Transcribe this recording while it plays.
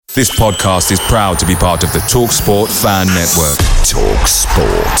This podcast is proud to be part of the TalkSport Fan Network.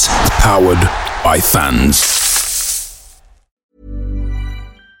 TalkSport. Powered by fans.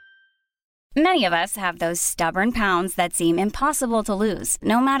 Many of us have those stubborn pounds that seem impossible to lose,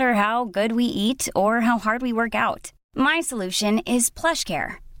 no matter how good we eat or how hard we work out. My solution is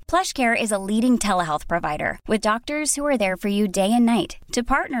PlushCare. PlushCare is a leading telehealth provider with doctors who are there for you day and night to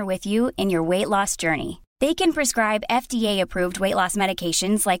partner with you in your weight loss journey. They can prescribe FDA-approved weight loss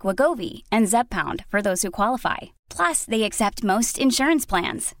medications like Wegovy and Zepbound for those who qualify. Plus, they accept most insurance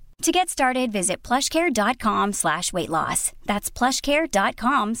plans. To get started, visit plushcare.com/weightloss. That's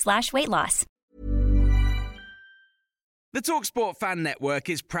plushcare.com/weightloss. The TalkSport Fan Network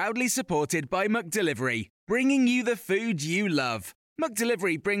is proudly supported by McDelivery, bringing you the food you love.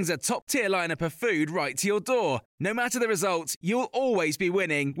 McDelivery brings a top-tier lineup of food right to your door. No matter the result, you'll always be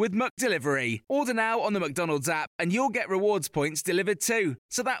winning with McDelivery. Order now on the McDonald's app and you'll get rewards points delivered too.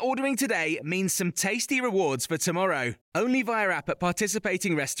 So that ordering today means some tasty rewards for tomorrow. Only via app at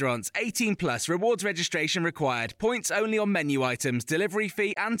participating restaurants. 18 plus. Rewards registration required. Points only on menu items. Delivery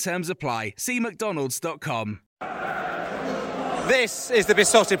fee and terms apply. See mcdonalds.com. This is the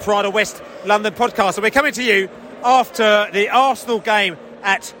Besotted Pride of West London podcast, and we're coming to you after the Arsenal game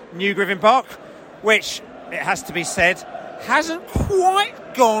at New Griffin Park, which, it has to be said, hasn't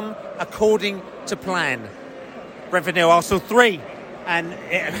quite gone according to plan. Brentford 0, Arsenal 3. And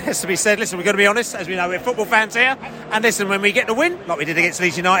it has to be said, listen, we've got to be honest, as we know, we're football fans here. And listen, when we get the win, like we did against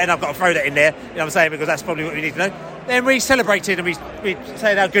Leeds United, I've got to throw that in there, you know what I'm saying, because that's probably what we need to know. Then we celebrated and we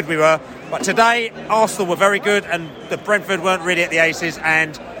said how good we were. But today, Arsenal were very good and the Brentford weren't really at the aces,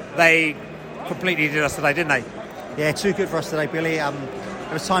 and they completely did us today, didn't they? Yeah, too good for us today, Billy. There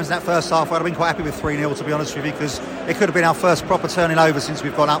was times in that first half where I'd have been quite happy with 3-0, to be honest with you, because it could have been our first proper turning over since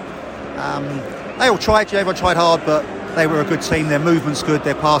we've gone up. They all tried, everyone tried hard, but they were a good team. Their movement's good,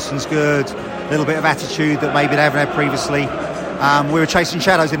 their passing's good, a little bit of attitude that maybe they haven't had previously. We were chasing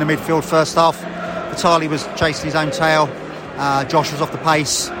shadows in the midfield first half. Vitali was chasing his own tail. Josh was off the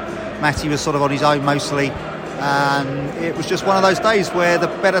pace. Matty was sort of on his own mostly. And it was just one of those days where the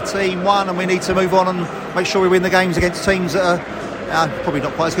better team won, and we need to move on and make sure we win the games against teams that are probably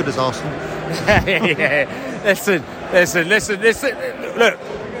not quite as good as Arsenal. Yeah, listen. Look,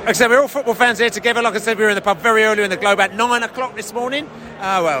 like I said, we're all football fans here together. Like I said, we were in the pub very early in the Globe at 9 o'clock this morning.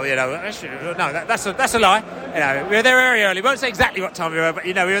 Well, you know, that's a lie. You know, we were there very early. We won't say exactly what time we were, but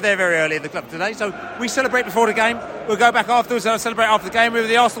you know, we were there very early in the club today. So we celebrate before the game. We'll go back afterwards and celebrate after the game. We were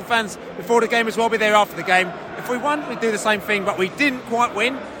the Arsenal fans before the game as well. We'll be there after the game. If we won, we'd do the same thing, but we didn't quite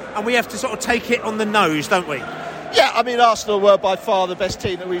win, and we have to sort of take it on the nose, don't we? Yeah, I mean, Arsenal were by far the best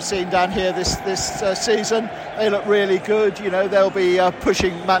team that we've seen down here this season. They look really good. You know, they'll be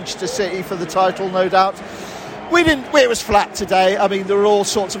pushing Manchester City for the title, no doubt. It was flat today. I mean, there were all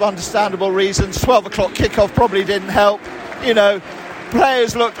sorts of understandable reasons. 12 o'clock kickoff probably didn't help. You know,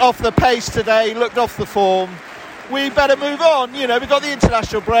 players looked off the pace today, looked off the form. We better move on. You know, we've got the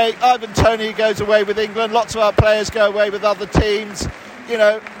international break. Ivan Toney goes away with England. Lots of our players go away with other teams. You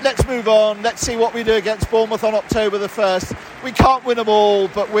know, let's move on. Let's see what we do against Bournemouth on October the 1st. We can't win them all,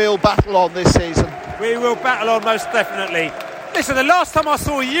 but we'll battle on this season. We will battle on, most definitely. Listen, the last time I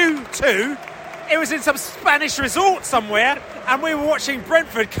saw you two, it was in some Spanish resort somewhere, and we were watching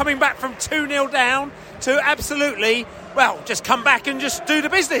Brentford coming back from 2-0 down to absolutely, well, just come back and just do the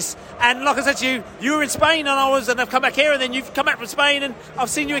business. And like I said to you, you were in Spain and I've come back here, and then you've come back from Spain and I've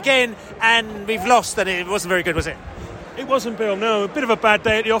seen you again, and we've lost, and it wasn't very good, was it? It wasn't, Bill, no. A bit of a bad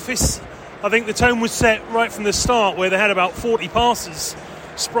day at the office. I think the tone was set right from the start, where they had about 40 passes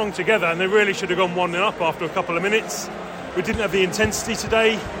sprung together, and they really should have gone 1-0 up after a couple of minutes. We didn't have the intensity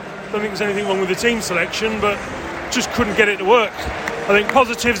today. Don't think there's anything wrong with the team selection, but just couldn't get it to work. I think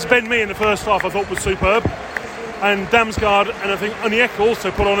positives, Ben Mee in the first half I thought was superb, and Damsgaard and I think Onyeka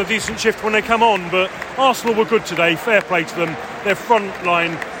also put on a decent shift when they come on, but Arsenal were good today, fair play to them. Their front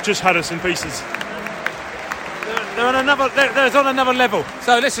line just had us in pieces. They're on another level.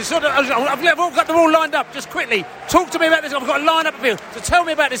 So listen, I've all got them all lined up. Just quickly, talk to me about this. I've got a line-up appeal. So tell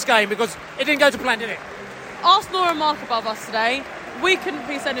me about this game, because it didn't go to plan, did it? Arsenal are a mark above us today. We couldn't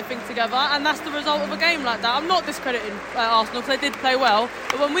piece anything together, and that's the result of a game like that. I'm not discrediting Arsenal, because they did play well,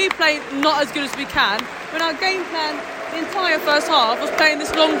 but when we play not as good as we can, when our game plan the entire first half was playing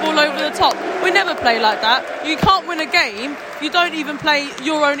this long ball over the top, we never play like that. You can't win a game, you don't even play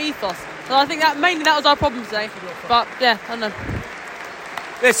your own ethos. So I think that was our problem today. But yeah, I don't know.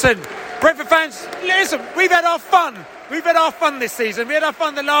 Listen, Brentford fans, listen, we've had our fun. We've had our fun this season. We had our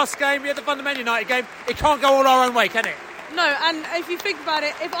fun the last game, we had the fun the Man United game. It can't go all our own way, can it? No, and if you think about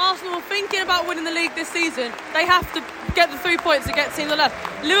it, if Arsenal were thinking about winning the league this season, they have to get the 3 points to get teams on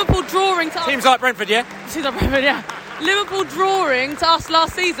left. Liverpool drawing to Teams like Brentford, yeah? Teams like Brentford, yeah. Liverpool drawing to us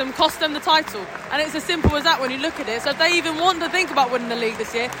last season cost them the title, and it's as simple as that when you look at it. So if they even want to think about winning the league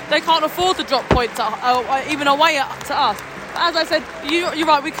this year, they can't afford to drop points even away to us. But as I said, you're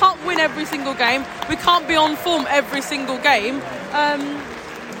right, we can't win every single game, we can't be on form every single game,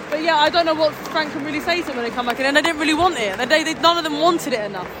 but yeah, I don't know what Frank can really say to them when they come back in, and they didn't really want it. None of them wanted it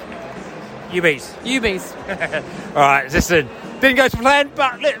enough. UBs. All right, listen, didn't go to plan,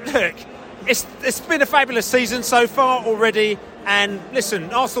 but look, it's been a fabulous season so far already. And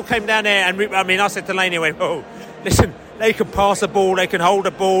listen, Arsenal came down there, and I said to Laney, "Oh, listen, they can pass a ball, they can hold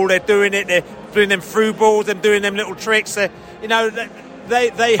a ball. They're doing it. They're doing them through balls and doing them little tricks. They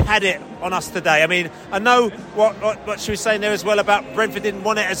had it on us today. I mean, I know what she was saying there as well about Brentford didn't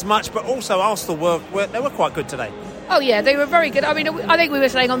want it as much, but also Arsenal were quite good today. Oh yeah, they were very good. I mean, I think we were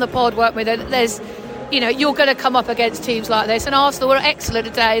saying on the pod, weren't we, that there's, you're going to come up against teams like this, and Arsenal were excellent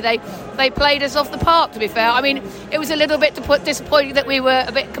today. They played us off the park, to be fair. I mean, it was a little bit disappointing that we were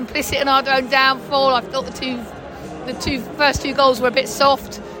a bit complicit in our own downfall. I thought the first two goals were a bit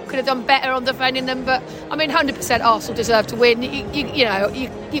soft. Could have done better on defending them, but I mean, 100% Arsenal deserved to win.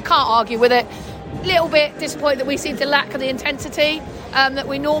 You can't argue with it. A little bit disappointed that we seem to lack the intensity that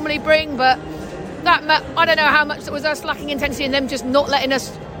we normally bring, but I don't know how much it was us lacking intensity and them just not letting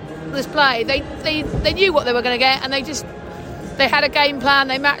us play. They knew what they were going to get, and they had a game plan.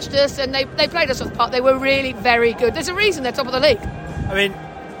 They matched us, and they played us off the park. They were really very good. There's a reason they're top of the league. I mean,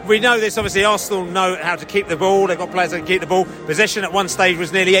 we know this, obviously. Arsenal know how to keep the ball. They've got players that can keep the ball. Possession at one stage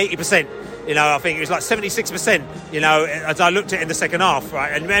was nearly 80%. I think it was like 76%, as I looked at it in the second half,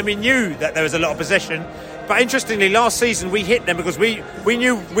 right? And we knew that there was a lot of possession. But interestingly, last season we hit them because we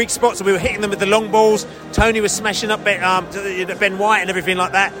knew weak spots, and we were hitting them with the long balls. Tony was smashing up Ben White and everything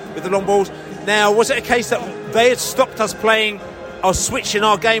like that with the long balls. Now, was it a case that they had stopped us playing or switching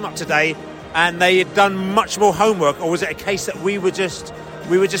our game up today, and they had done much more homework, or was it a case that we were just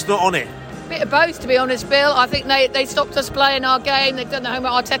not on it? Bit of both, to be honest, Bill. I think they stopped us playing our game. They've done the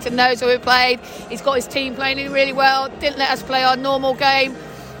homework. Arteta knows how we played. He's got his team playing really well. Didn't let us play our normal game,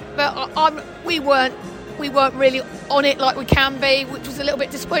 but we weren't really on it like we can be, which was a little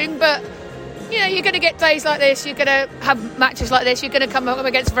bit disappointing. But you're going to get days like this. You're going to have matches like this. You're going to come up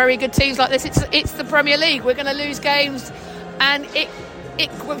against very good teams like this. It's the Premier League. We're going to lose games, and it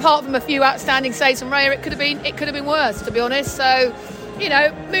apart from a few outstanding saves from Raya, it could have been worse, to be honest. So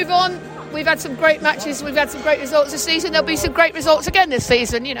move on. We've had some great matches. We've had some great results this season. There'll be some great results again this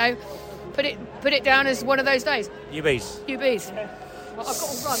season. Put it down as one of those days. UBs. Well, I've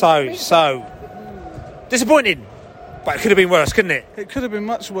got to run. So disappointing, but it could have been worse, couldn't it? It could have been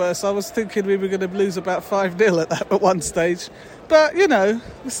much worse. I was thinking we were going to lose about 5-0 at one stage, but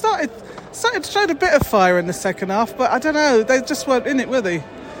we started to show a bit of fire in the second half. But I don't know, they just weren't in it, were they?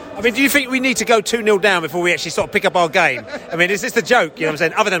 I mean, do you think we need to go 2-0 down before we actually sort of pick up our game? I mean, is this the joke? You know what I'm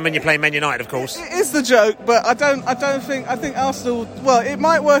saying? Other than when you're playing Man United, of course. It is the joke, but I think Arsenal, well, it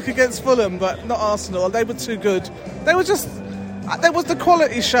might work against Fulham, but not Arsenal. They were too good. There was the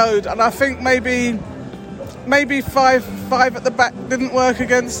quality showed, and I think maybe five at the back didn't work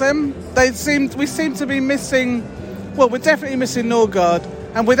against them. We seem to be missing. Well, we're definitely missing Norgard,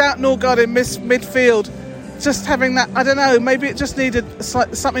 and without Norgard in midfield, just having that, I don't know, maybe it just needed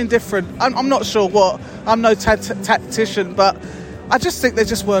something different. I'm not sure what. I'm no tactician, but I just think they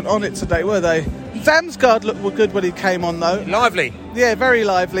just weren't on it today, were they? Damsgaard looked good when he came on, though. Lively. Yeah, very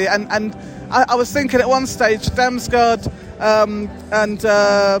lively. And I was thinking at one stage Damsgaard and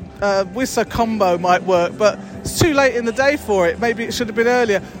Wissa combo might work, but it's too late in the day for it. Maybe it should have been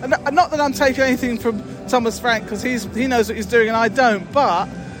earlier. And not that I'm taking anything from Thomas Frank, because he knows what he's doing and I don't, but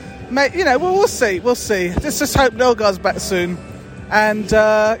we'll see. Let's just hope Norgard's back soon. And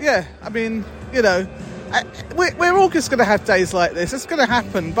I mean, we're all just going to have days like this. It's going to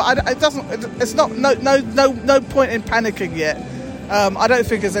happen, but it's not. No point in panicking yet. I don't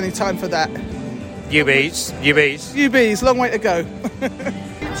think there's any time for that. UBs, long way to go.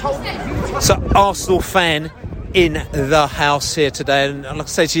 So, Arsenal fan in the house here today, and like I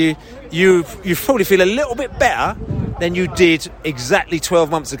say to you probably feel a little bit better than you did exactly 12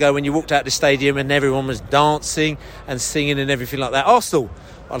 months ago when you walked out the stadium and everyone was dancing and singing and everything like that. Arsenal,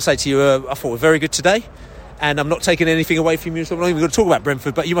 I'll say to you, I thought were very good today, and I'm not taking anything away from you, so I'm not even going to talk about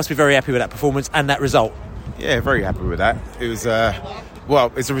Brentford, but you must be very happy with that performance and that result. Yeah, very happy with that. It was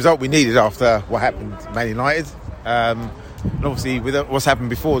it's a result we needed after what happened to Man United. And obviously, with what's happened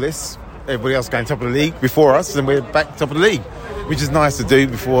before this, everybody else going top of the league before us, and we're back top of the league, which is nice to do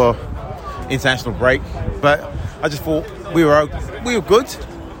before international break. But I just thought we were good.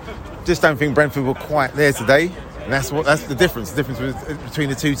 Just don't think Brentford were quite there today. And that's the difference. The difference between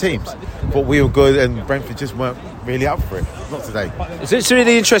the two teams. But we were good, and Brentford just weren't really up for it. Not today. It's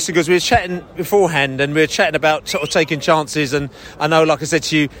really interesting because we were chatting beforehand, and we were chatting about sort of taking chances. And I know, like I said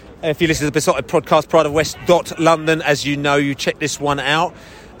to you, if you listen to the Besotted podcast, prideofwest.london, as you know, you check this one out.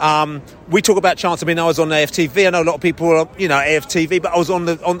 We talk about chance. I mean, I was on AFTV. I know a lot of people are, AFTV, but I was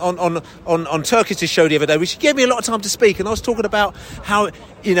on Turkish's show the other day, which gave me a lot of time to speak. And I was talking about how,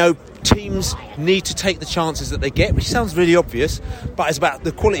 teams need to take the chances that they get, which sounds really obvious, but it's about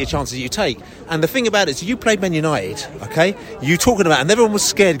the quality of chances you take. And the thing about it is, you played Man United, okay? You talking about, and everyone was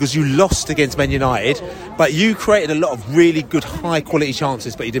scared because you lost against Man United, but you created a lot of really good, high quality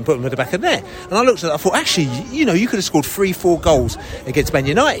chances, but you didn't put them at the back of the net. And I looked at it, I thought, actually, you could have scored 3-4 goals against Man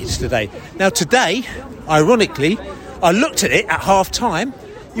United today. Now, today, ironically, I looked at it at half time.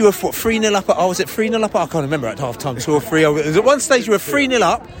 You were 3-0 up. Was it 3-0 up? I can't remember at half time. 2 or 3. At one stage, you were 3-0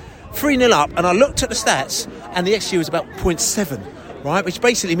 up. 3-0 up, and I looked at the stats, and the XG was about 0.7, right? Which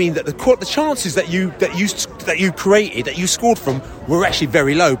basically means that the chances that you created, that you scored from, were actually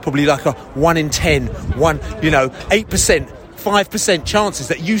very low, probably like a 1 in 10, 8%, 5% chances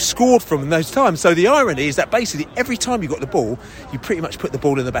that you scored from in those times. So the irony is that basically every time you got the ball, you pretty much put the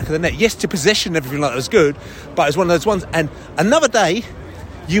ball in the back of the net. Yes, to possession, everything like that was good, but it was one of those ones. And another day,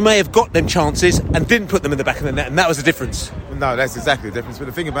 you may have got them chances and didn't put them in the back of the net, and that was the difference. No, that's exactly the difference. But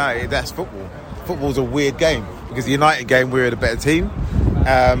the thing about it, that's football. Football's a weird game, because the United game, we were the better team,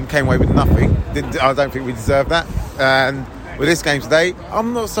 came away with nothing. I don't think we deserved that. And with this game today,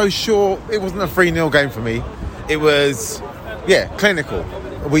 I'm not so sure. It wasn't a 3-0 game for me. It was, clinical.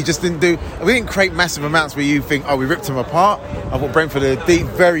 We just we didn't create massive amounts where you think, we ripped them apart. I thought Brentford are a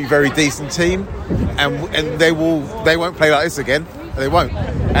very, very decent team, and they won't play like this again. They won't.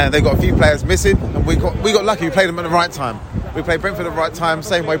 And they've got a few players missing, and we got lucky. We played them at the right time. We played Brentford at the right time,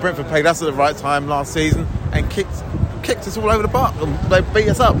 same way Brentford played us at the right time last season, and kicked us all over the park, and they beat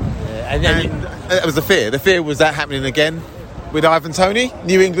us up. And that was the fear. The fear was that happening again with Ivan Toney,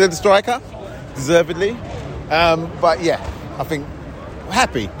 New England striker, deservedly. I think we're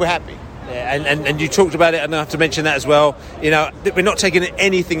happy. Yeah, and you talked about it, and I have to mention that as well. We're not taking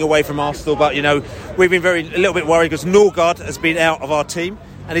anything away from Arsenal, but we've been a little bit worried because Norgard has been out of our team,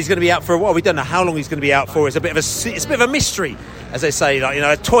 and he's going to be out for a while. We don't know how long he's going to be out for. It's a bit of a mystery, as they say.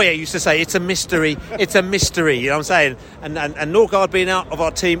 Toya used to say, it's a mystery. It's a mystery. You know what I'm saying? And Norgard being out of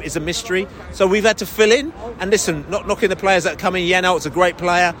our team is a mystery. So we've had to fill in. And listen, not knocking the players that come in. Janelt's a great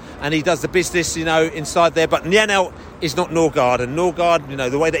player, and he does the business, inside there. But Janelt is not Norgard, and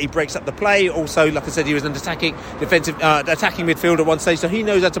Norgard, the way that he breaks up the play. Also, like I said, he was an attacking midfielder at one stage, so he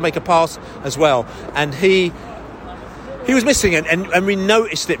knows how to make a pass as well. And he was missing it, and we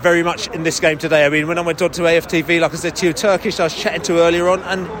noticed it very much in this game today. I mean, when I went on to AFTV, like I said to you, Turkish, I was chatting to earlier on,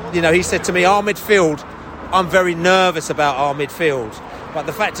 and he said to me, our midfield, I'm very nervous about our midfield. But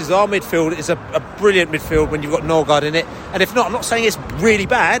the fact is, our midfield is a brilliant midfield when you've got Norgard in it. And if not, I'm not saying it's really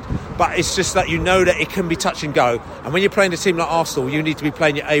bad, but it's just that that it can be touch and go. And when you're playing a team like Arsenal, you need to be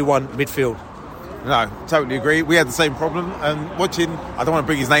playing your A1 midfield. No, totally agree. We had the same problem. And watching, I don't want to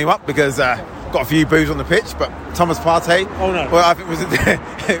bring his name up because got a few boos on the pitch, but Thomas Partey. Oh no! Well, I think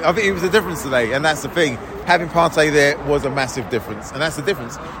he was a difference today, and that's the thing. Having Partey there was a massive difference, and that's the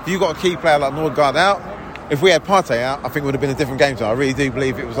difference. If you got a key player like Norgard out, if we had Partey out, I think it would have been a different game. So I really do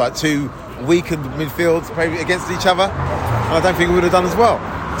believe it was like two weakened midfields playing against each other, and I don't think we would have done as well.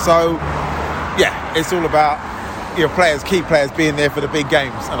 So it's all about key players being there for the big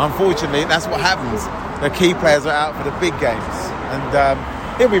games, and unfortunately that's what happens. The key players are out for the big games, and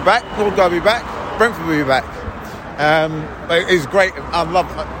he'll be back, Norgard will be back, Brentford will be back. It was great. I love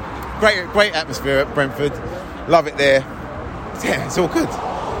great atmosphere at Brentford. Love it there. Yeah, it's all good.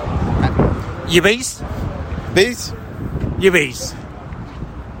 You bees? Bees? You bees?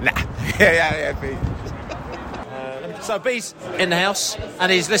 Nah. yeah, bees. So B's in the house,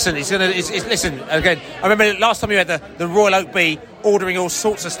 and he's listen again. I remember last time you had the Royal Oak Bee ordering all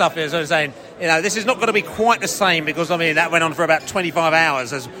sorts of stuff. As I was saying, this is not going to be quite the same because that went on for about 25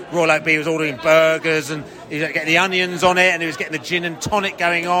 hours as Royal Oak Bee was ordering burgers, and he was getting the onions on it, and he was getting the gin and tonic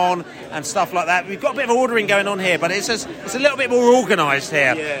going on and stuff like that. We've got a bit of ordering going on here, but it's a little bit more organised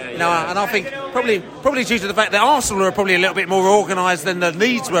here. And I think probably due to the fact that Arsenal are probably a little bit more organised than the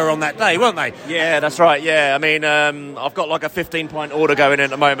Leeds were on that day, weren't they? Yeah, that's right. Yeah, I mean, I've got like a 15-point order going in at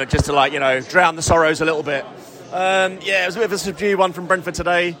the moment just to drown the sorrows a little bit. It was a bit of a subdued one from Brentford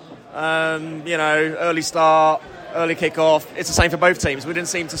today. Early start, early kick-off. It's the same for both teams. We didn't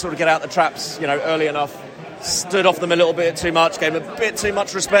seem to sort of get out the traps, early enough. Stood off them a little bit too much, gave them a bit too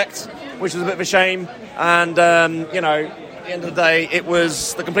much respect, which was a bit of a shame. And, At the end of the day, it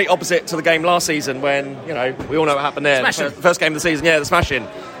was the complete opposite to the game last season when, we all know what happened there. First game of the season, the smashing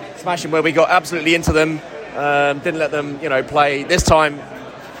where we got absolutely into them, didn't let them, play. This time,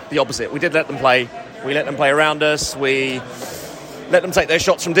 the opposite. We did let them play. We let them play around us. We let them take their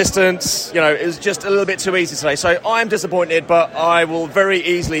shots from distance. It was just a little bit too easy today. So I'm disappointed, but I will very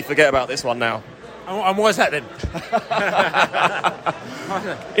easily forget about this one now. And why is that then?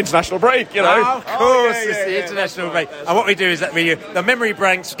 International break, Oh, of course, it's the international break. And what we do is that the memory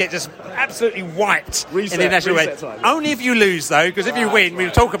banks get just absolutely wiped in the international break. Time. Only if you lose, though, because if you win,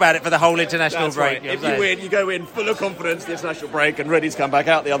 we'll talk about it for the whole international break. Right. If you win, you go in full of confidence, the international break, and ready to come back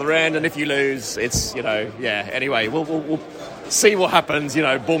out the other end. And if you lose, it's, anyway, we'll see what happens,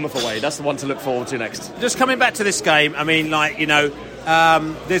 Bournemouth away. That's the one to look forward to next. Just coming back to this game, I mean,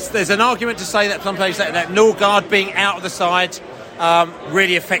 there's an argument to say that sometimes that Norgard being out of the side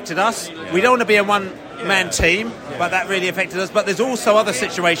really affected us. Yeah. We don't want to be a one-man team, but that really affected us. But there's also other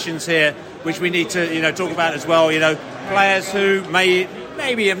situations here which we need to, talk about as well. Players who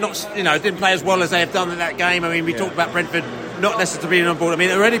maybe have not, didn't play as well as they have done in that game. I mean, we talked about Brentford not necessarily being on board. I mean,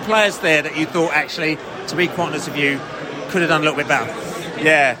 are there any players there that you thought actually, to be quite honest with you, could have done a little bit better?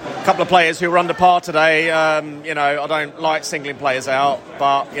 Yeah, a couple of players who were under par today. I don't like singling players out,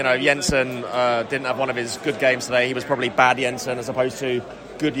 but, Jensen didn't have one of his good games today. He was probably bad Jensen as opposed to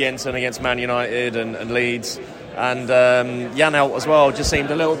good Jensen against Man United and Leeds. And Janelt as well just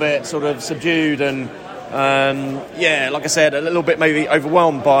seemed a little bit sort of subdued and, like I said, a little bit maybe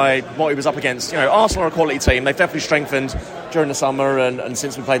overwhelmed by what he was up against. Arsenal are a quality team. They've definitely strengthened during the summer and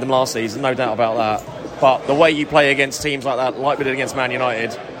since we played them last season, no doubt about that. But the way you play against teams like that, like we did against Man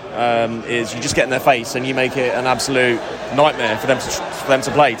United, is you just get in their face and you make it an absolute nightmare for them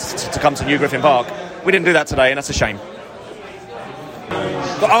to play, to come to New Griffin Park. We didn't do that today, and that's a shame.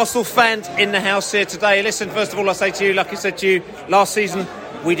 Got Arsenal fans in the house here today. Listen, first of all, I say to you, like I said to you, last season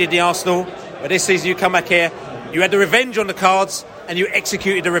we did the Arsenal, but this season you come back here, you had the revenge on the cards, and you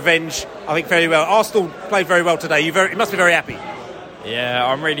executed the revenge, I think, very well. Arsenal played very well today. You must be very happy. Yeah,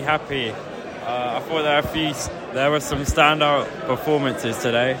 I'm really happy. I thought there were some standout performances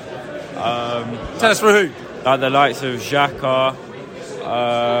today. Tell us for who? Like the likes of Xhaka.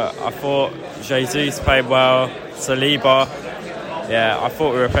 I thought Jesus played well. Saliba. Yeah, I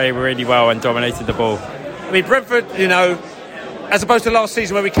thought we were playing really well and dominated the ball. I mean, Brentford, as opposed to last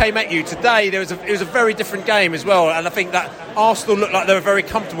season where we came at you, today it was a very different game as well. And I think that Arsenal looked like they were very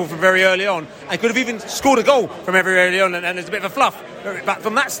comfortable from very early on and could have even scored a goal from very early on. And there's a bit of a fluff. But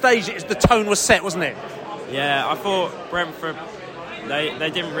from that stage, the tone was set, wasn't it? Yeah, I thought Brentford, they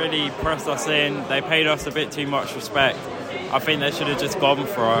didn't really press us in. They paid us a bit too much respect. I think they should have just gone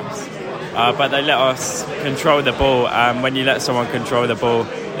for us. But they let us control the ball. And when you let someone control the ball,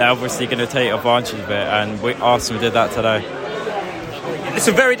 they're obviously going to take advantage of it. And Arsenal did that today. It's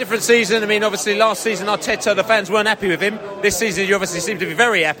a very different season. I mean, obviously, last season, Arteta, the fans weren't happy with him. This season, you obviously seem to be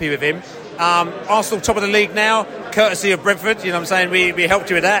very happy with him. Arsenal top of the league now, courtesy of Brentford. You know what I'm saying? We helped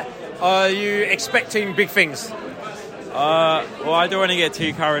you with that. Are you expecting big things? Well, I don't want to get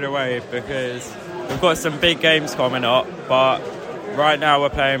too carried away because we've got some big games coming up. But right now, we're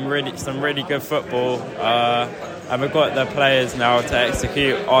playing some really good football. And we've got the players now to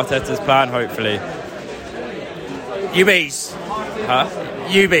execute Arteta's plan, hopefully. UBs. Huh?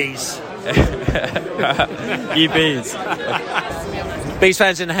 UBs. UBs. Bees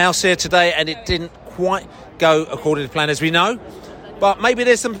fans in the house here today, and it didn't quite go according to plan, as we know. But maybe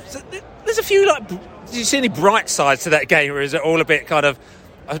there's a few, did you see any bright sides to that game, or is it all a bit kind of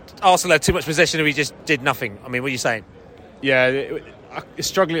Arsenal had too much possession and we just did nothing? I mean, what are you saying? Yeah, it's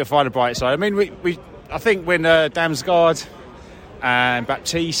struggling to find a bright side. I mean, I think when Damsgaard and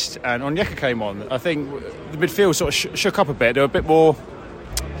Baptiste and Onyeka came on, I think the midfield sort of shook up a bit. There were a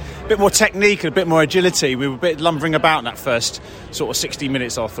bit more technique and a bit more agility. We were a bit lumbering about in that first sort of 60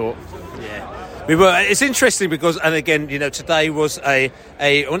 minutes, I thought. Yeah. We were. It's interesting because, and again, today was I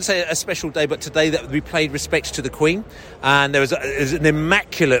wouldn't say a special day, but today that we paid respects to the Queen, and there was an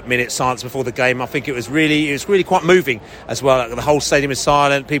immaculate minute silence before the game. I think it was really quite moving as well. Like the whole stadium was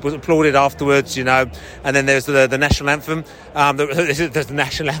silent, people applauded afterwards, and then there's the national anthem. There's the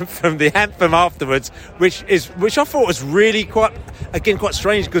national anthem, the anthem afterwards, which I thought was really quite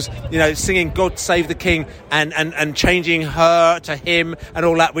strange because singing "God Save the King" and changing her to him and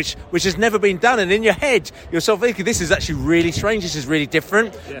all that, which has never been done. And in your head, you're sort of thinking, this is actually really strange, this is really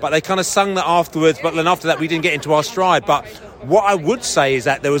different. Yeah. But they kind of sung that afterwards, but then after that we didn't get into our stride. But what I would say is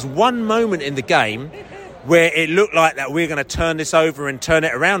that there was one moment in the game where it looked like that we're going to turn this over and turn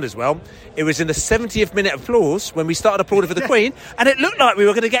it around as well. It was in the 70th minute applause when we started applauding for the Queen, and it looked like we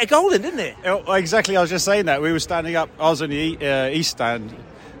were going to get a goal in, didn't it? Exactly, I was just saying that. We were standing up. I was on the East Stand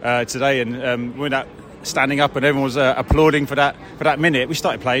today, and we were standing up, and everyone was applauding for that minute. We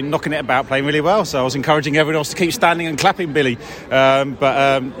started playing, knocking it about, playing really well. So I was encouraging everyone else to keep standing and clapping Billy.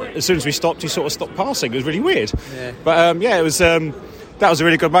 But as soon as we stopped, he sort of stopped passing. It was really weird. Yeah. But it was. That was a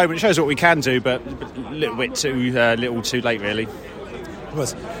really good moment. It shows what we can do, but a little bit too late, really. It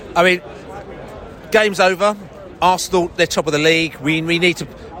was. I mean, game's over. Arsenal, they're top of the league. We need to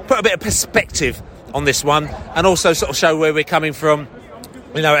put a bit of perspective on this one, and also sort of show where we're coming from.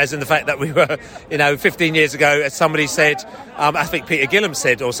 As in the fact that we were, 15 years ago, as somebody said, I think Peter Gillam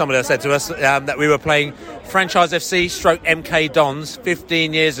said, or somebody else said to us, that we were playing Franchise FC / MK Dons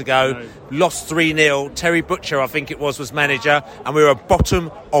 15 years ago, lost 3-0. Terry Butcher, I think it was manager, and we were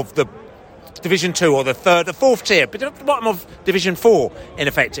bottom of the Division 2 or the fourth tier, but at the bottom of Division 4, in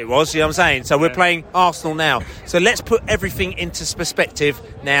effect it was, you know what I'm saying? So we're playing Arsenal now. So let's put everything into perspective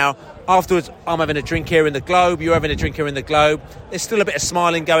now. Afterwards, I'm having a drink here in the Globe, you're having a drink here in the Globe. There's still a bit of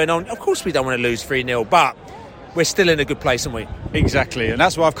smiling going on. Of course we don't want to lose 3-0, but we're still in a good place, aren't we? Exactly, and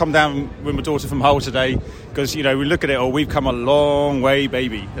that's why I've come down with my daughter from Hull today, because, we look at it all, we've come a long way,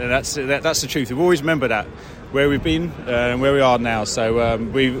 baby, and that's the truth. We've always remembered that, where we've been and where we are now. So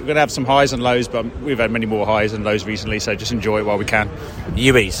we're going to have some highs and lows, but we've had many more highs and lows recently, so just enjoy it while we can.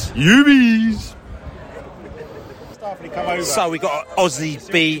 Ubies. So we got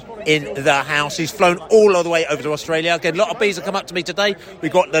Aussie B in the house. He's flown all the way over to Australia. Again, a lot of bees have come up to me today. We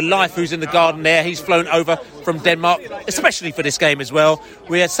got the Life who's in the garden there. He's flown over from Denmark, especially for this game as well.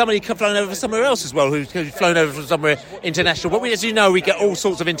 We had somebody flown over from somewhere else as well, who's flown over from somewhere international. But as you know, we get all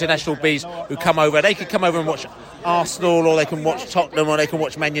sorts of international bees who come over. They could come over and watch Arsenal, or they can watch Tottenham, or they can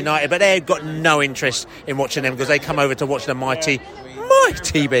watch Man United, but they've got no interest in watching them because they come over to watch the mighty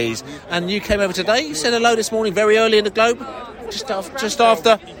bees. And you came over today. You said hello this morning very early in the Globe, just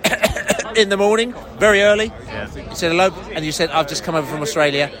after in the morning, very early. Yeah. You said hello, and you said, I've just come over from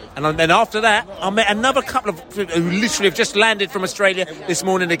Australia. And then after that, I met another couple of who literally have just landed from Australia this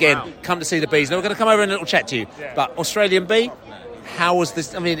morning again, come to see the bees. Now we're going to come over and a little chat to you. But Australian bee, how was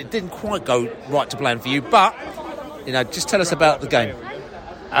this? I mean, it didn't quite go right to plan for you, but just tell us about the game.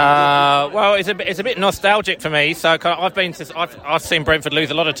 Well, it's a bit nostalgic for me. So I've seen Brentford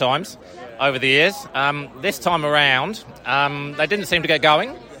lose a lot of times over the years. This time around, they didn't seem to get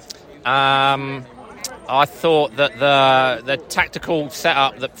going. I thought that the tactical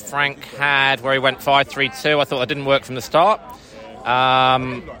setup that Frank had, where he went 5-3-2, I thought that didn't work from the start.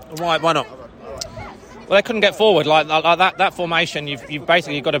 Why not? Well, they couldn't get forward like that formation. You've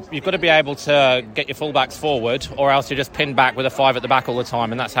basically got to be able to get your fullbacks forward, or else you're just pinned back with a 5 at the back all the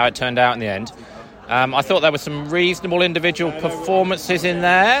time, and that's how it turned out in the end. I thought there were some reasonable individual performances in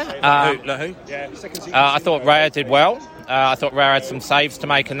there. Who? I thought Raya did well. I thought Raya had some saves to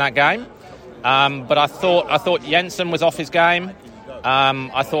make in that game, but I thought Jensen was off his game.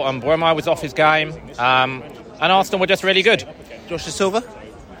 I thought Mbeumo was off his game, and Arsenal were just really good. Josh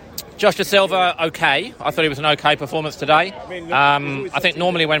Da Silva, okay. I thought he was an okay performance today. I think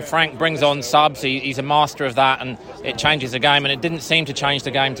normally when Frank brings on subs, he's a master of that, and it changes the game, and it didn't seem to change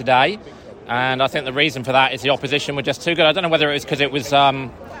the game today. And I think the reason for that is the opposition were just too good. I don't know whether it was because it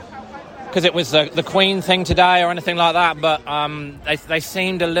was the Queen thing today or anything like that, but they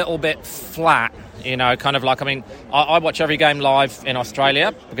seemed a little bit flat, kind of like, I watch every game live in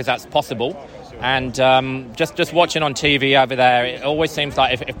Australia because that's possible. And just watching on TV over there, it always seems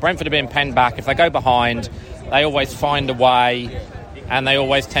like if Brentford are being penned back, if they go behind, they always find a way, and they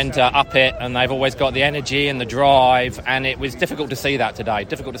always tend to up it, and they've always got the energy and the drive, and it was difficult to see that today,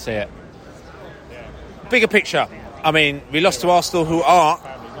 difficult to see it. Bigger picture, we lost to Arsenal, who are,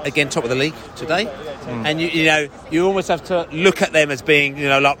 again, top of the league today. And you almost have to look at them as being,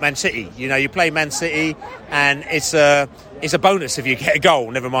 like Man City. You play Man City, and it's a bonus if you get a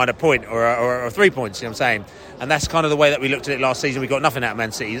goal, never mind a point or 3 points. You know what I'm saying? And that's kind of the way that we looked at it last season. We got nothing out of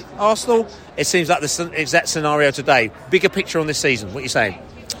Man City. Arsenal, it seems like the exact scenario today. Bigger picture on this season. What are you saying?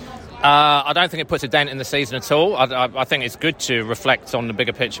 I don't think it puts a dent in the season at all. I think it's good to reflect on the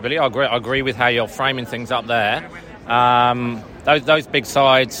bigger picture, Billy. I agree with how you're framing things up there. Those big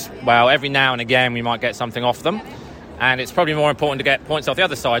sides, well, every now and again we might get something off them, and it's probably more important to get points off the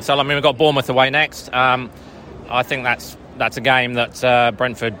other side. So we've got Bournemouth away next. I think that's a game that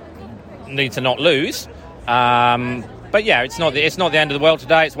Brentford need to not lose. But yeah, it's not the end of the world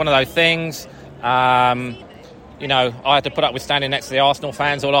today. It's one of those things. I had to put up with standing next to the Arsenal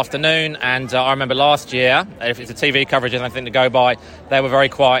fans all afternoon, and I remember last year, if it's a TV coverage and anything to go by, they were very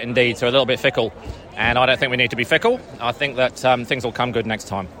quiet indeed, so a little bit fickle. and I don't think we need to be fickle. I think that things will come good next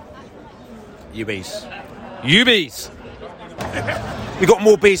time. UBs. We've got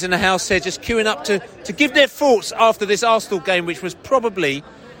more bees in the house here, just queuing up to give their thoughts after this Arsenal game, which was probably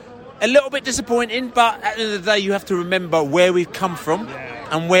a little bit disappointing, but at the end of the day, you have to remember where we've come from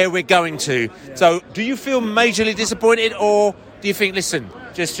and where we're going to. So, do you feel majorly disappointed, or do you think, listen,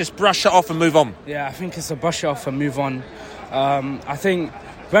 just brush it off and move on? Yeah, I think it's a brush it off and move on. I think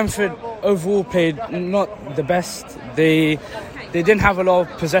Brentford overall played not the best. They didn't have a lot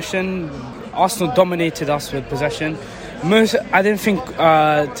of possession. Arsenal dominated us with possession. I didn't think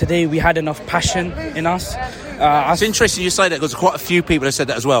today we had enough passion in us. It's interesting you say that, because quite a few people have said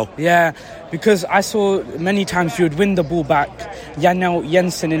that as well. Yeah, because I saw many times we would win the ball back. Janel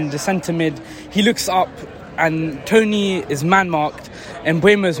Jensen in the centre mid, he looks up and Tony is man-marked and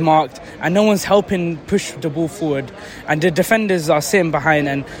Mbeumo's marked and no one's helping push the ball forward. And the defenders are sitting behind,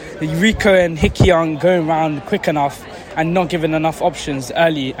 and Rico and Hickey aren't going around quick enough and not giving enough options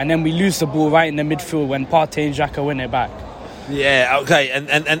early, and then we lose the ball right in the midfield when Partey and Xhaka win it back. Yeah, okay,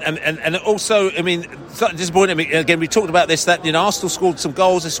 and also, I mean, slightly disappointing. I mean, again, we talked about this, that, you know, Arsenal scored some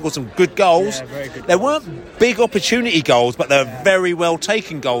goals, they scored some good goals. Yeah, very good. They weren't big opportunity goals, but they're very well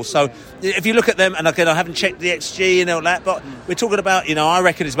taken goals. So if you look at them, and again, I haven't checked the XG and all that, but we're talking about, you know, I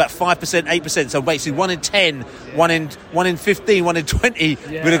reckon it's about 5%, 8%. So basically 1 in 10, 1 in 15, 1 in 20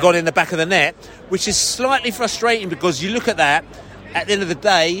 would have gone in the back of the net, which is slightly frustrating, because you look at that, at the end of the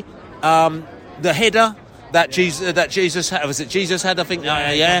day, the header that Jesus had, was it Jesus had, I think,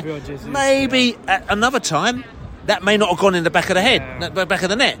 maybe at another time that may not have gone in the back of the head, back of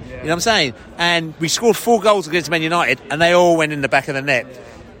the net, you know what I'm saying? And we scored 4 goals against Man United and they all went in the back of the net.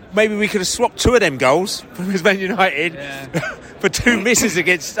 Maybe we could have swapped 2 of them goals from Man United for 2 misses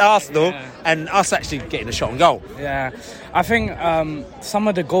against Arsenal and us actually getting a shot on goal. Yeah, I think some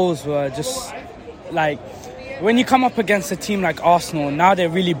of the goals were just like, when you come up against a team like Arsenal, now they're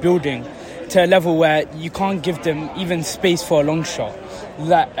really building to a level where you can't give them even space for a long shot.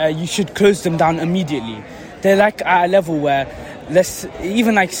 You should close them down immediately. They're like at a level where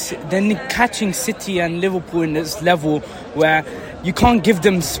they're catching City and Liverpool in this level where you can't give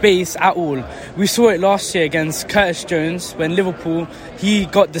them space at all. We saw it last year against Curtis Jones when Liverpool, he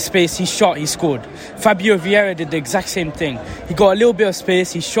got the space, he shot, he scored. Fabio Vieira did the exact same thing. He got a little bit of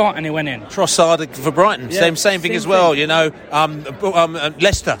space, he shot and it went in. Trossard for Brighton, same thing as well, you know.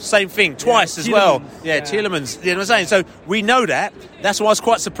 Leicester, same thing, twice as well. Yeah, Tielemans, you know what I'm saying? So we know that. That's why I was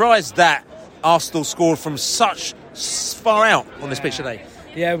quite surprised that Arsenal scored from such far out on this pitch today.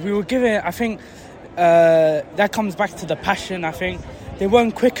 Yeah, we were given, I think, that comes back to the passion. I think they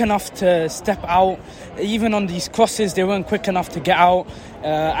weren't quick enough to step out. Even on these crosses, they weren't quick enough to get out.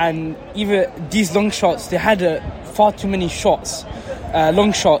 And even these long shots, they had far too many shots,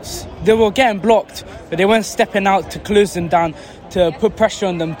 long shots. They were getting blocked, but they weren't stepping out to close them down, to put pressure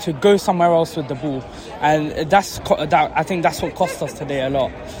on them to go somewhere else with the ball. And I think that's what cost us today a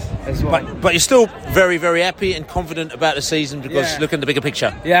lot as well. But you're still very, very happy and confident about the season, because look at the bigger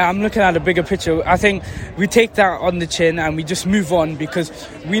picture. Yeah, I'm looking at the bigger picture. I think we take that on the chin and we just move on, because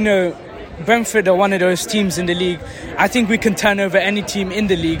we know Brentford are one of those teams in the league. I think we can turn over any team in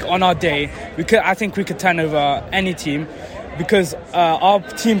the league on our day. I think we could turn over any team, because our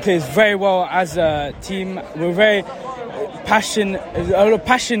team plays very well as a team. We're very passion. A lot of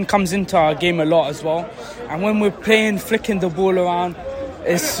passion comes into our game a lot as well. And when we're playing, flicking the ball around,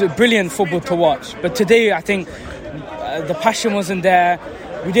 it's brilliant football to watch. But today, I think the passion wasn't there.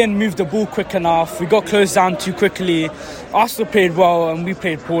 We didn't move the ball quick enough. We got closed down too quickly. Arsenal played well and we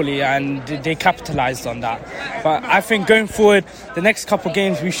played poorly, and they capitalised on that. But I think going forward, the next couple of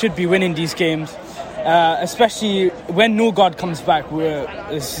games, we should be winning these games. Especially when Norgard comes back,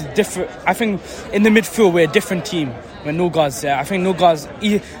 it's different. I think in the midfield we're a different team when Norgard's there. I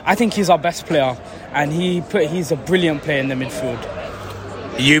think he's our best player, and he's a brilliant player in the midfield.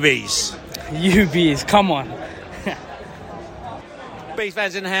 UBs, come on. Bees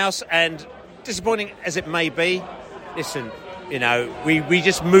fans in the house, and disappointing as it may be, listen, you know, we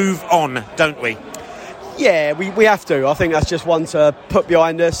just move on, don't we? Yeah, we have to. I think that's just one to put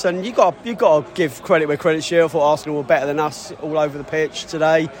behind us, and you got to give credit where credit's due. I thought Arsenal were better than us all over the pitch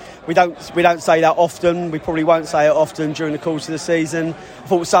today. We don't say that often. We probably won't say it often during the course of the season. I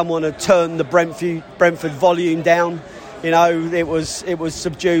thought someone had turned the Brentford volume down. You know, it was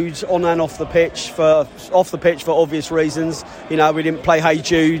subdued on and off the pitch for obvious reasons. You know, we didn't play Hey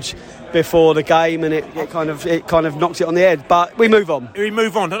Jude. before the game, and it kind of knocks it on the head. But we move on. We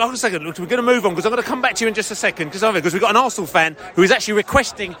move on. Hold on a second. Look, we're going to move on because I'm going to come back to you in just a second because we've got an Arsenal fan who is actually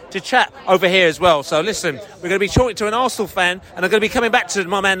requesting to chat over here as well. So listen, we're going to be talking to an Arsenal fan, and I'm going to be coming back to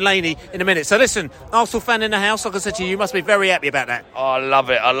my man Laney in a minute. So listen, Arsenal fan in the house, like I said to you must be very happy about that. Oh, I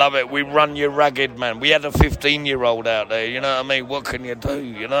love it. We run you ragged, man. We had a 15-year-old out there, you know what I mean? What can you do,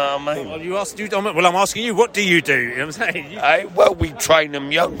 you know what I mean? Well, I'm asking you, what do you do? You know what I'm saying? Well, we train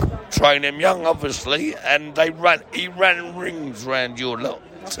them young, obviously, and he ran rings round your lot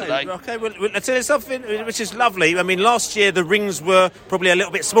today. Okay, well, I'll tell you something which is lovely. I mean, last year the rings were probably a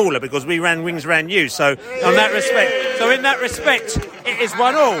little bit smaller because we ran rings around you. So in that respect, it is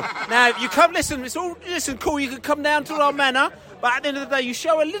 1-1. Now, you come, listen, cool, you can come down to our manor, but at the end of the day, you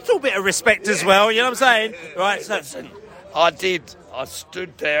show a little bit of respect as well, you know what I'm saying? Right, so... Listen, I did. I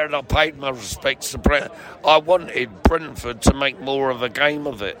stood there and I paid my respects to Brentford. I wanted Brentford to make more of a game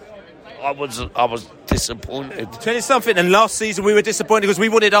of it. I was disappointed. Tell you something, and last season we were disappointed because we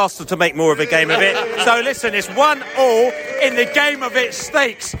wanted Arsenal to make more of a game of it. So listen, it's 1-1 in the game of its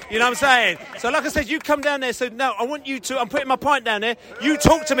stakes. You know what I'm saying? So like I said, you come down there. So no, I want you to. I'm putting my pint down there. You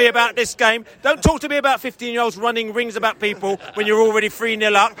talk to me about this game. Don't talk to me about 15-year-olds running rings about people when you're already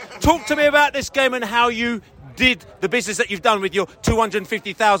 3-0 up. Talk to me about this game and how you did the business that you've done with your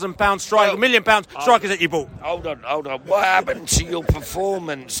 £250,000 strike, £1 million strikers that you bought. Hold on. What happened to your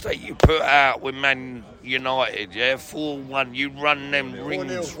performance that you put out with Man United? Yeah, 4-1. You run them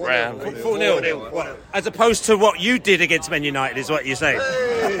rings round. 4-0. As opposed to what you did against Man United, is what you're saying.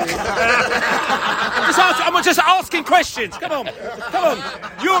 I'm just asking questions. Come on.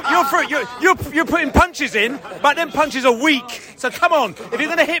 You're putting punches in, but them punches are weak. So come on. If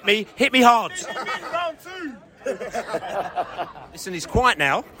you're going to hit me hard. Round 2. Listen, he's quiet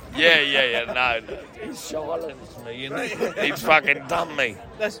now. Yeah. No. He's silenced me, you know. He's fucking done me.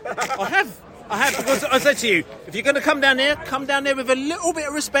 I have, because I said to you, if you're going to come down there with a little bit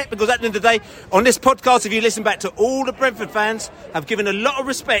of respect, because at the end of the day, on this podcast, if you listen back to all the Brentford fans, have given a lot of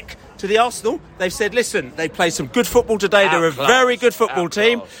respect to the Arsenal. They've said, listen, they played some good football today. They're a very good football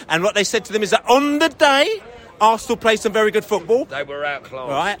team. And what they said to them is that on the day, Arsenal played some very good football. They were outclassed.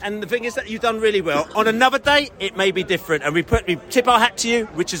 Right, and the thing is that you've done really well. On another day, it may be different. And we tip our hat to you,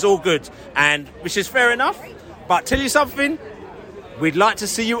 which is all good. And which is fair enough. But tell you something, we'd like to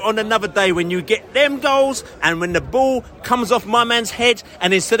see you on another day when you get them goals and when the ball comes off my man's head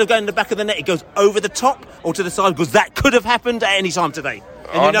and instead of going in the back of the net, it goes over the top or to the side, because that could have happened at any time today.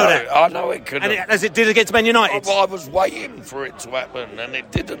 And you know that. I know it could have. As it did against Man United. I was waiting for it to happen and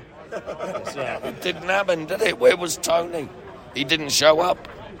it didn't. It didn't happen, did it? Where was Tony? He didn't show up.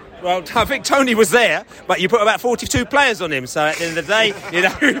 Well, I think Tony was there, but you put about 42 players on him. So at the end of the day,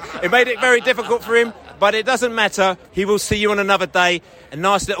 it made it very difficult for him. But it doesn't matter. He will see you on another day. A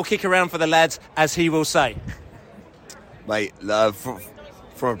nice little kick around for the lads, as he will say. Mate, from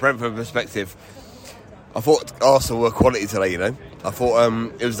a Brentford perspective, I thought Arsenal were quality today, you know. I thought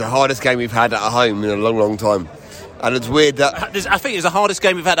it was the hardest game we've had at home in a long, long time. And it's weird that... I think it was the hardest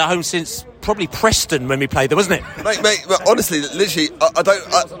game we've had at home since probably Preston when we played there, wasn't it? Mate, honestly, literally,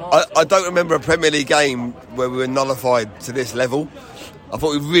 I don't remember a Premier League game where we were nullified to this level. I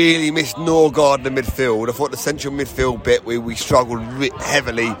thought we really missed Norgard in the midfield. I thought the central midfield bit where we struggled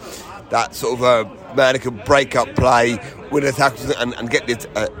heavily, that sort of man who could break up play, win the tackles and get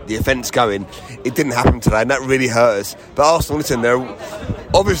the offence going. It didn't happen today, and that really hurt us. But Arsenal, listen,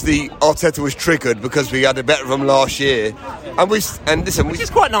 obviously Arteta was triggered because we had a better from last year, which is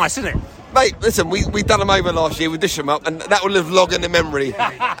quite nice, isn't it? Mate, listen, we done them over last year, we dished them up, and that will live long in the memory,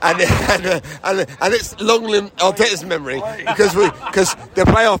 and it's long in Arteta's memory because the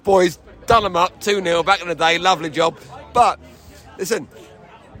playoff boys done them up 2-0 back in the day, lovely job. But listen,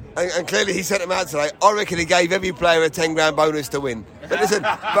 and clearly he sent them out today. I reckon he gave every player a 10 grand bonus to win. But listen,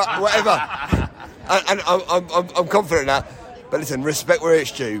 but whatever, and I'm confident in that. But listen, respect where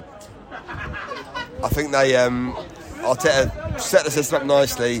it's due. I think they Arteta set the system up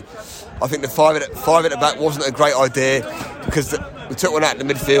nicely. I think the five at the back wasn't a great idea because we took one out in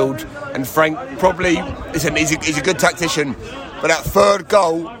the midfield, and Frank probably, listen, he's a good tactician, but that third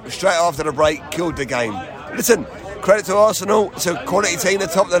goal straight after the break killed the game. Listen, credit to Arsenal, it's a quality team at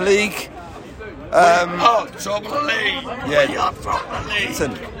the top of the league. Top of the league. Yeah. Top of the league.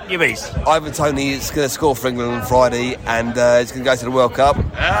 Listen, you bees? Ivan Toney is going to score for England on Friday, and he's going to go to the World Cup.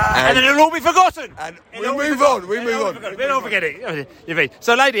 And then it'll all be forgotten. And we move on. We'll all forget it. You mean.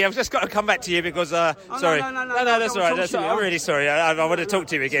 So, lady, I've just got to come back to you because. Sorry. No, that's all right. I'm really sorry. I want to talk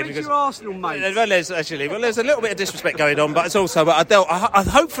to you again because. Arsenal, mate. Well, there's a little bit of disrespect going on, but it's also. But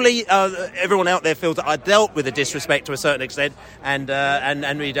hopefully, everyone out there feels that I dealt with the disrespect to a certain extent, and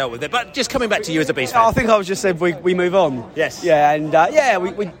really dealt with it. But just coming back to you as a Beast fan. I think I was just said we move on. Yes. Yeah, and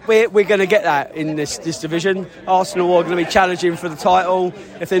we're going to get that in this division. Arsenal are going to be challenging for the title.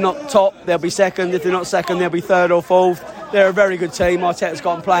 If they're not top, they'll be second. If they're not second, they'll be third or fourth. They're a very good team. Arteta's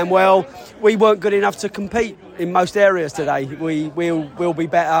got them playing well. We weren't good enough to compete in most areas today. We'll be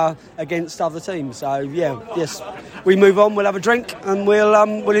better against other teams. So yes, we move on. We'll have a drink and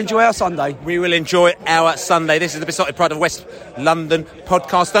we'll enjoy our Sunday. We will enjoy our Sunday. This is the Besotted Pride of West London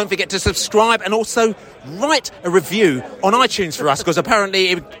podcast. Don't forget to subscribe and also write a review on iTunes for us, because apparently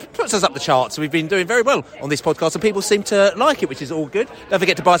it puts us up the charts. We've been doing very well on this podcast and people seem to like it, which is all good. Don't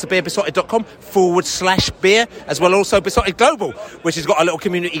forget to buy us a beer, besotted.com/beer, as well also Besotted Global, which has got a little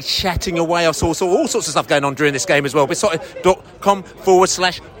community chatting away. I saw all sorts of stuff going on during this game as well.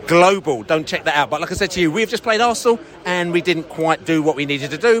 besotted.com/global. Don't check that out. But like I said to you, we've just played Arsenal and we didn't quite do what we needed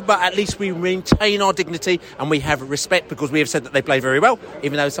to do, but at least we maintain our dignity and we have respect, because we have said that they play very well,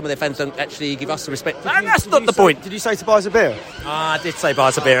 even though some of their fans don't actually give us the respect. And that's not the point. Did you say to buy us a beer? I did say buy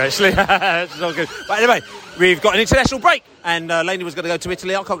us a beer, actually. It's all good. But anyway, we've got an international break, and Laney was going to go to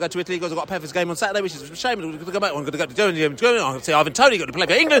Italy. I can't go to Italy because I've got a Peffer's game on Saturday, which is a shame. I'm going to go back. I'm going to go to Germany. I'm going to see Ivan Toney got to play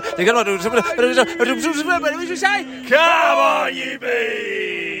for England. They're going to come on, you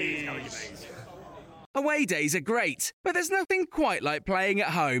bees! Away days are great, but there's nothing quite like playing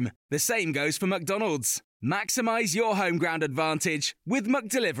at home. The same goes for McDonald's. Maximise your home ground advantage with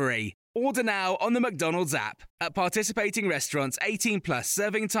McDelivery. Order now on the McDonald's app. At participating restaurants, 18 plus,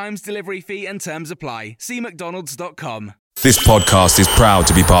 serving times, delivery fee and terms apply. See mcdonalds.com. This podcast is proud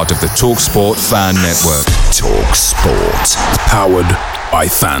to be part of the TalkSport Fan Network. TalkSport. Powered by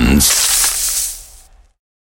fans.